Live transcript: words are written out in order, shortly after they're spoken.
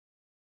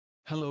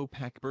Hello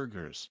Pack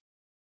Burgers.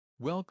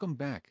 Welcome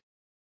back.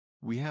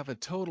 We have a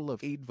total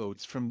of 8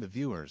 votes from the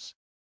viewers.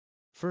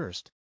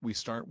 First, we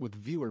start with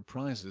viewer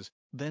prizes,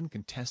 then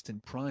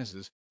contestant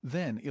prizes,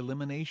 then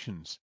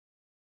eliminations.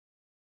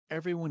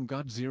 Everyone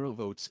got 0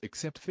 votes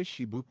except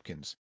Fishy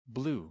Boopkins,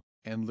 Blue,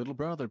 and Little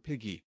Brother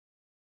Piggy.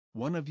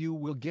 One of you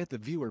will get the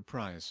viewer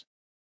prize.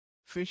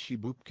 Fishy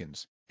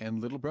Boopkins and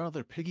Little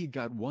Brother Piggy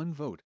got 1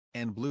 vote,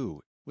 and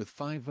Blue, with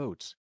 5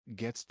 votes,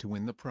 gets to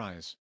win the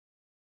prize.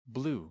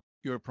 Blue,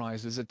 your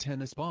prize is a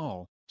tennis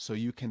ball, so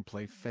you can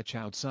play fetch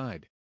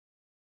outside.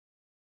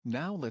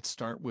 Now let's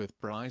start with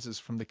prizes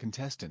from the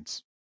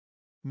contestants.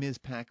 Ms.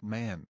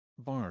 Pac-Man,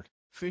 Bart,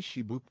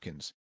 Fishy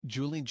Boopkins,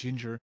 Julie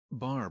Ginger,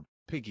 Barb,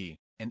 Piggy,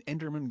 and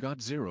Enderman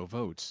got 0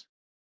 votes.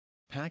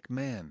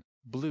 Pac-Man,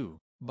 Blue,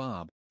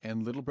 Bob,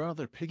 and Little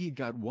Brother Piggy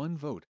got 1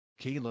 vote,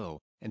 Kalo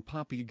and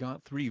Poppy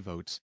got 3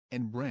 votes,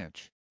 and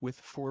Branch,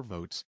 with 4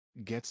 votes,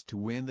 gets to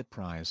win the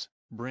prize.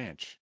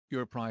 Branch,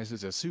 your prize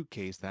is a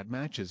suitcase that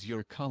matches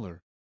your color.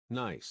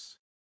 Nice.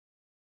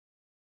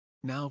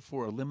 Now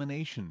for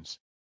eliminations.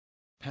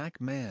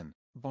 Pac-Man,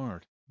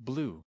 Bart,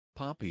 Blue,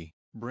 Poppy,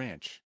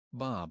 Branch,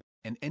 Bob,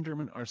 and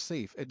Enderman are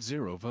safe at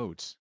 0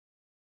 votes.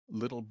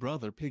 Little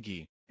Brother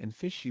Piggy and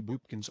Fishy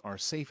Boopkins are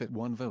safe at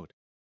 1 vote.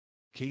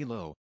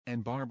 Kalo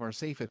and Barb are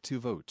safe at 2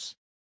 votes.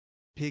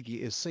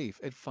 Piggy is safe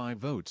at 5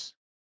 votes.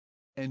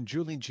 And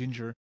Julie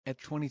Ginger, at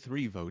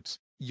 23 votes,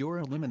 you're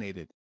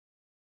eliminated.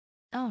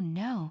 Oh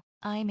no,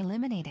 I'm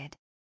eliminated.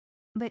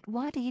 But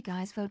why do you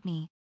guys vote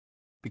me?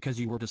 Because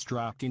you were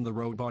distracting the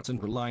robots and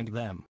blind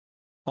them.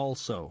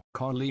 Also,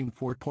 Colleen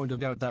Ford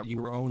pointed out that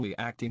you were only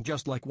acting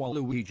just like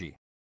Waluigi.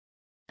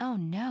 Oh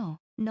no,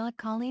 not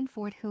Colleen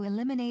Ford who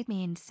eliminated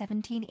me in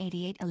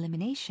 1788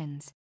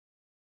 eliminations.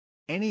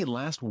 Any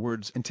last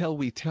words until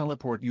we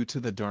teleport you to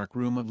the dark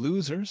room of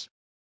losers?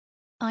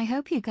 I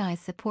hope you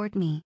guys support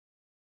me.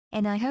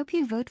 And I hope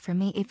you vote for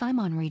me if I'm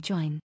on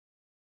rejoin.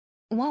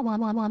 Wah wah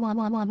wah wah wah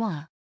wah wah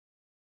wah.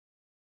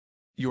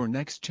 Your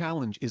next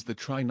challenge is the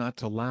Try Not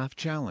to Laugh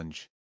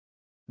challenge.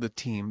 The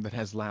team that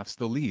has laughs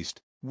the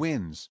least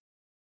wins.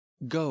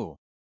 Go.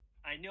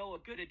 I know a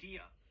good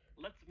idea.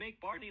 Let's make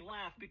Barney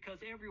laugh because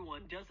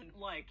everyone doesn't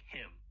like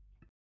him.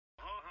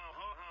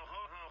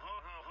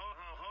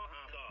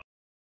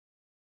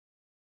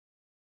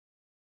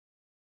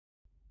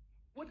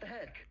 What the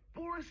heck?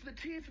 Boris the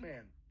Teeth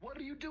Man, what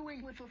are you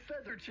doing with a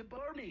feather to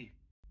Barney?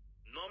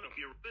 None of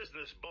your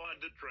business,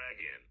 Bob the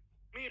Dragon.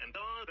 Me and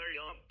Arthur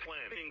are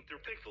planning to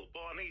tickle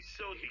Barney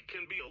so he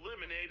can be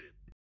eliminated.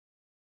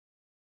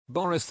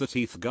 Boris the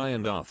Teeth Guy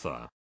and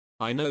Arthur.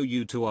 I know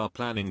you two are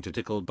planning to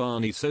tickle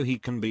Barney so he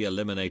can be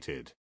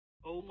eliminated.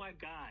 Oh my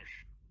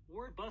gosh,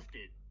 we're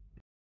busted.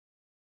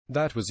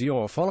 That was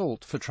your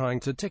fault for trying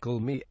to tickle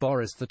me,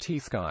 Boris the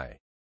Teeth Guy.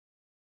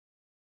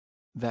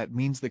 That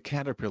means the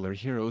Caterpillar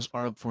heroes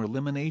are up for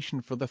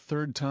elimination for the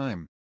 3rd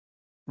time.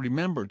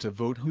 Remember to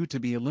vote who to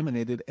be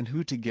eliminated and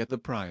who to get the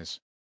prize.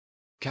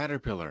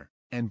 Caterpillar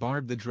and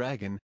Barb the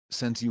Dragon,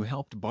 since you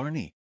helped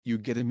Barney, you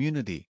get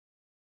immunity.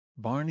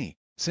 Barney,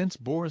 since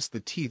Boris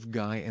the Teeth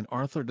Guy and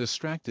Arthur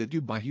distracted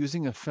you by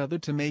using a feather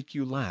to make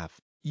you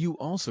laugh, you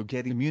also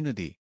get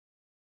immunity.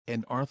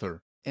 And Arthur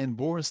and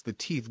Boris the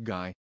Teeth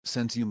Guy,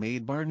 since you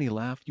made Barney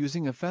laugh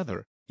using a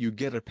feather, you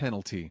get a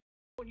penalty.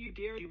 Don't you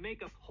dare you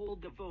make us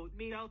hold the vote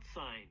me out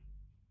sign.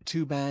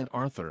 Too bad,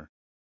 Arthur.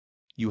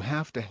 You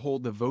have to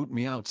hold the vote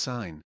me out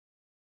sign.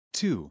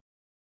 2.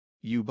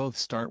 You both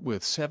start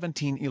with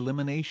 17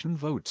 elimination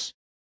votes.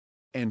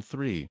 And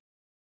 3.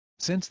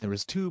 Since there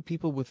is 2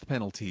 people with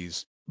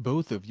penalties,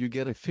 both of you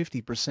get a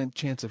 50%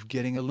 chance of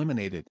getting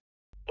eliminated.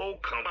 Oh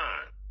come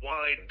on,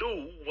 why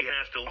do we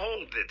have to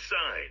hold it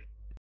sign?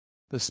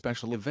 The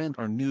special event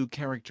are new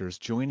characters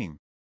joining.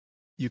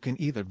 You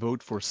can either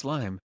vote for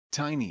Slime,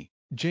 Tiny,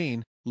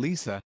 Jane,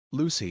 Lisa,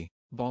 Lucy,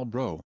 Ball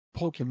Bro,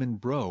 Pokemon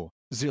Bro,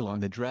 Zillon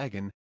the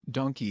Dragon,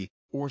 Donkey,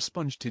 or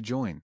Sponge to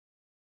join.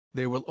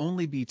 There will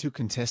only be 2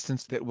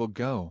 contestants that will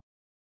go.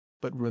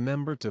 But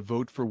remember to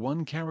vote for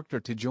 1 character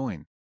to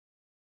join.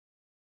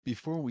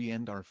 Before we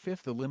end our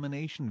 5th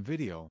elimination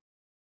video,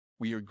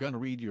 we are gonna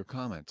read your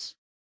comments.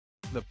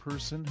 The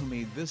person who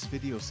made this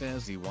video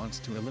says he wants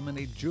to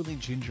eliminate Julie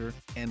Ginger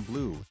and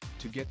Blue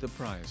to get the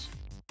prize.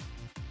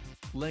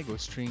 Lego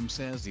Stream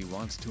says he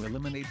wants to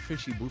eliminate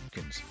Fishy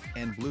Boopkins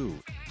and Blue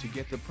to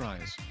get the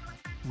prize.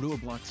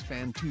 Roblox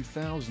Fan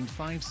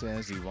 2005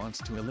 says he wants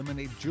to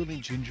eliminate Julie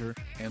Ginger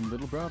and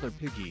Little Brother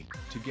Piggy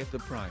to get the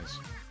prize.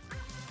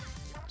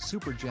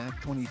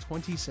 Superjack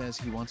 2020 says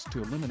he wants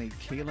to eliminate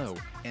Kalo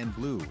and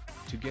Blue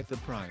to get the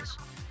prize.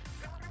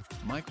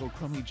 Michael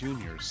Crummy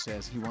Jr.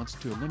 says he wants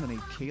to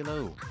eliminate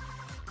Kalo.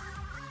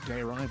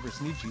 Dirivers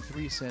Niji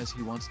 3 says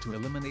he wants to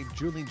eliminate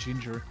Julie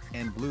Ginger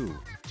and Blue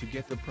to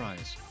get the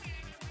prize.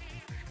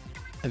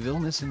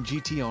 Avilness in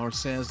GTR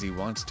says he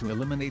wants to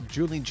eliminate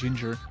Julie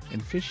Ginger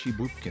and Fishy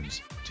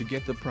Boopkins to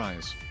get the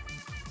prize.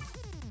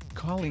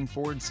 Colleen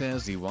Ford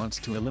says he wants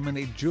to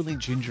eliminate Julie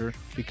Ginger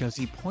because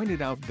he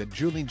pointed out that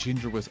Julie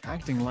Ginger was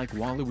acting like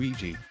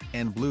Waluigi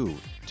and Blue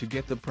to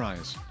get the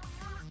prize.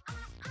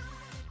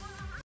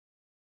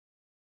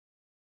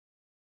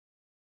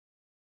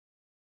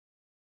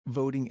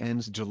 Voting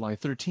ends July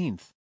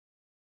 13th.